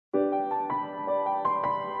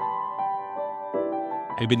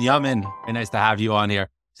Hey, Benjamin, very nice to have you on here.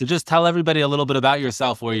 So just tell everybody a little bit about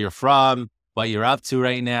yourself, where you're from, what you're up to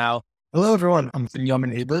right now. Hello, everyone. I'm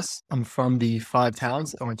Yamin Ablis. I'm from the Five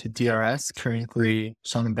Towns. I went to DRS, currently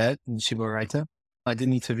Shannon in Shiva Raita. I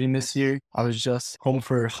didn't need to be this year. I was just home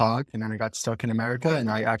for Chag, and then I got stuck in America,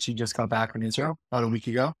 and I actually just got back from Israel about a week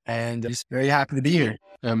ago, and I'm just very happy to be here.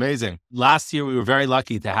 Amazing. Last year, we were very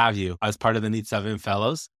lucky to have you as part of the Nitzavim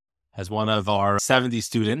Fellows, as one of our 70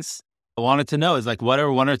 students. I wanted to know what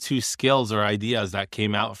are one or two skills or ideas that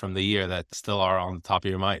came out from the year that still are on the top of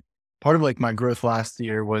your mind? Part of my growth last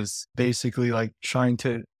year was basically trying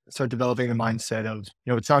to start developing the mindset of,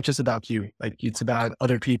 it's not just about you, it's about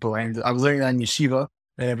other people. And I was learning that in yeshiva,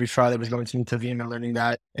 and every Friday I was going to Tavim and learning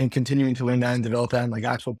that and continuing to learn that and develop that in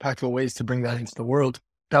actual practical ways to bring that into the world.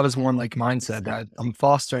 That was one mindset that I'm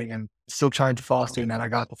fostering and still trying to foster, and that I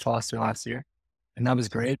got to foster last year. And that was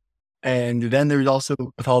great. And then there's also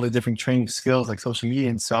with all the different training skills like social media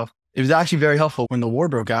and stuff, it was actually very helpful when the war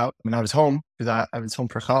broke out. When I was home, because I was home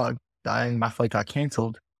for Chag, and my flight got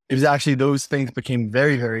canceled. It was actually those things became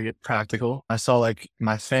very, very practical. I saw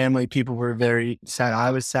my family, people were very sad. I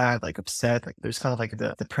was sad, upset. There's kind of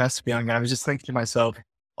the depressed feeling. And I was just thinking to myself,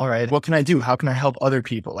 all right, what can I do? How can I help other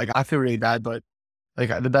people? I feel really bad, but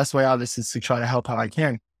the best way out of this is to try to help how I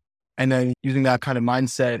can. And then using that kind of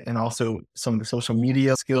mindset and also some of the social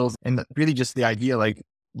media skills and really just the idea,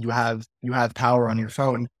 you have power on your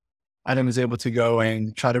phone. I then was able to go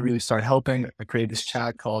and try to really start helping. I created this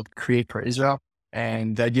chat called Create for Israel.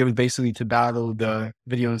 And the idea was basically to battle the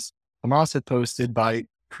videos Hamas had posted by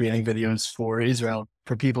creating videos for Israel,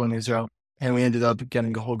 for people in Israel. And we ended up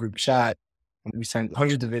getting a whole group chat. We sent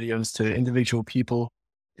hundreds of videos to individual people.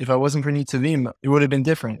 If I wasn't for Nitzavim, it would have been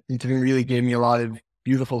different. Nitzavim really gave me a lot of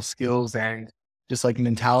beautiful skills and just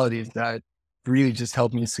mentalities that really just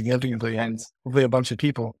helped me significantly, and hopefully a bunch of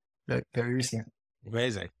people very recently.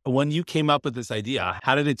 Amazing. When you came up with this idea,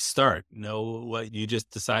 how did it start? What you just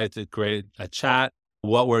decided to create a chat?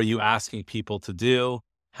 What were you asking people to do?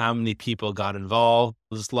 How many people got involved?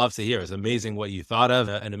 I'd just love to hear. It's amazing what you thought of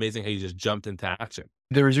and amazing how you just jumped into action.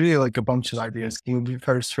 There was really a bunch of ideas. When we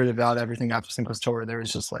first heard about everything after Simchas Torah, there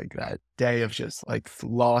was just that day of just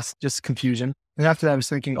loss, just confusion. And after that, I was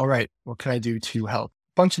thinking, all right, what can I do to help?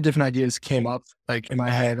 A bunch of different ideas came up in my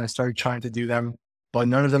head. I started trying to do them, but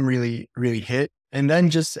none of them really hit. And then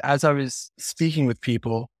just as I was speaking with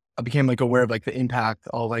people, I became aware of the impact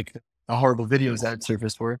all the horrible videos that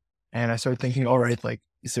surfaced were. And I started thinking, all right,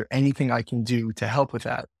 is there anything I can do to help with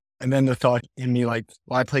that? And then the thought in me, well,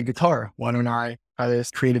 I play guitar. Why don't I try to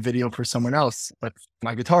create a video for someone else?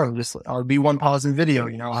 My guitar, I'll be one positive video,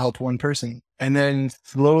 I'll help one person. And then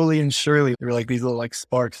slowly and surely, there were these little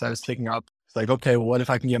sparks that I was picking up. It's okay, well, what if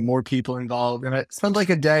I can get more people involved? And I spent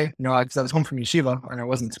a day, because I was home from yeshiva and I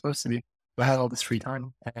wasn't supposed to be. I had all this free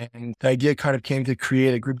time. And the idea kind of came to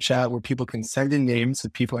create a group chat where people can send in names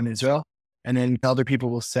of people in Israel. And then other people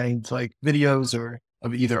will send videos or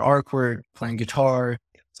of either artwork, playing guitar.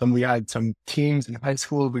 We had some teams in high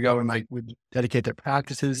school. We go and would dedicate their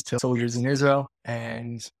practices to soldiers in Israel.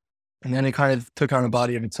 And then it kind of took on a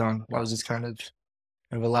body of its own. I was just kind of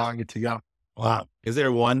allowing it to go. Wow. Is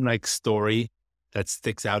there one story that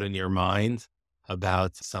sticks out in your mind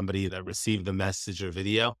about somebody that received the message or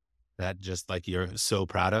video that just you're so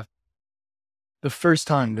proud of? The first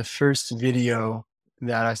video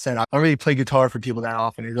that I sent, I don't really play guitar for people that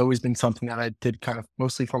often. It's always been something that I did kind of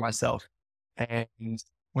mostly for myself. And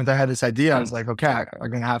when I had this idea, I was okay, I'm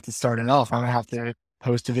going to have to start it off. I'm going to have to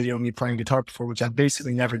post a video of me playing guitar before, which I've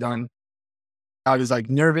basically never done. I was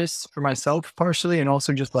nervous for myself partially. And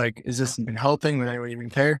also just is this even helping? Would anyone even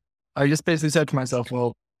care? I just basically said to myself,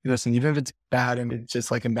 well, listen, even if it's bad and it's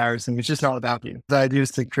just embarrassing, it's just not about you. The idea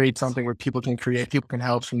is to create something where people can create, people can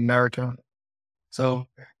help from America. So,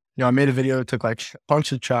 I made a video. It took a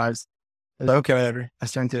bunch of tries. I was okay, whatever. I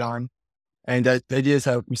sent it on. And the idea is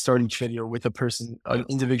how we start each video with an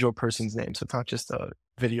individual person's name. So it's not just a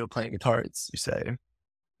video playing guitar. It's, you say,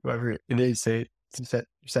 whoever it is, you're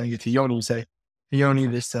sending it to Yoni, you say, hey, Yoni,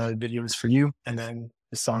 this video is for you. And then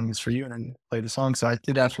the song is for you, and then play the song. So I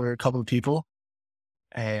did that for a couple of people.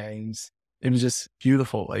 And it was just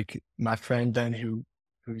beautiful. My friend then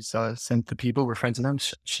who's sent the people, we're friends with them.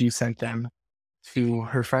 She sent them to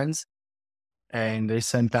her friends, and they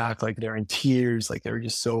sent back they're in tears. They were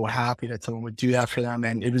just so happy that someone would do that for them.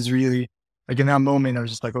 And it was really in that moment, I was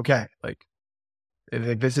just okay,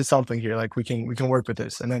 this is something here. We can work with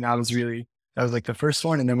this. And then that was the first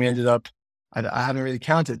one. And then we ended up, I haven't really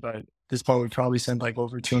counted, but at this point we probably sent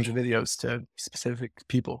over 200 videos to specific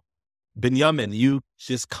people. Benjamin, you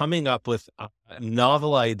just coming up with a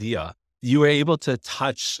novel idea You were able to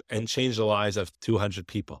touch and change the lives of 200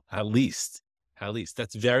 people, at least. At least.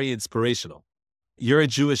 That's very inspirational. You're a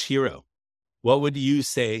Jewish hero. What would you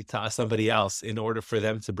say to somebody else in order for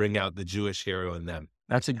them to bring out the Jewish hero in them?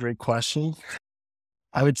 That's a great question.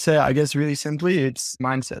 I would say, I guess really simply, it's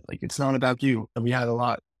mindset. Like, it's not about you. We had a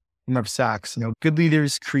lot from Reb Sachs. Good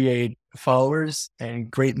leaders create followers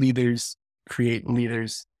and great leaders create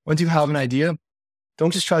leaders. Once you have an idea,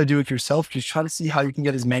 don't just try to do it yourself. Just try to see how you can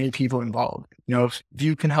get as many people involved. If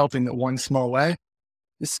you can help in one small way,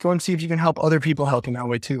 just go and see if you can help other people help in that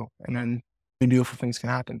way too. And then beautiful things can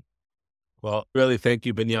happen. Well, really, thank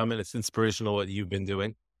you, Binyamin. It's inspirational what you've been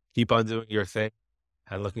doing. Keep on doing your thing,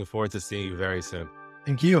 and looking forward to seeing you very soon.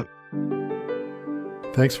 Thank you.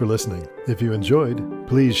 Thanks for listening. If you enjoyed,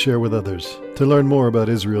 please share with others. To learn more about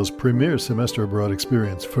Israel's premier semester abroad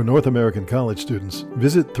experience for North American college students,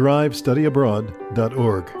 visit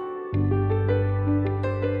thrivestudyabroad.org.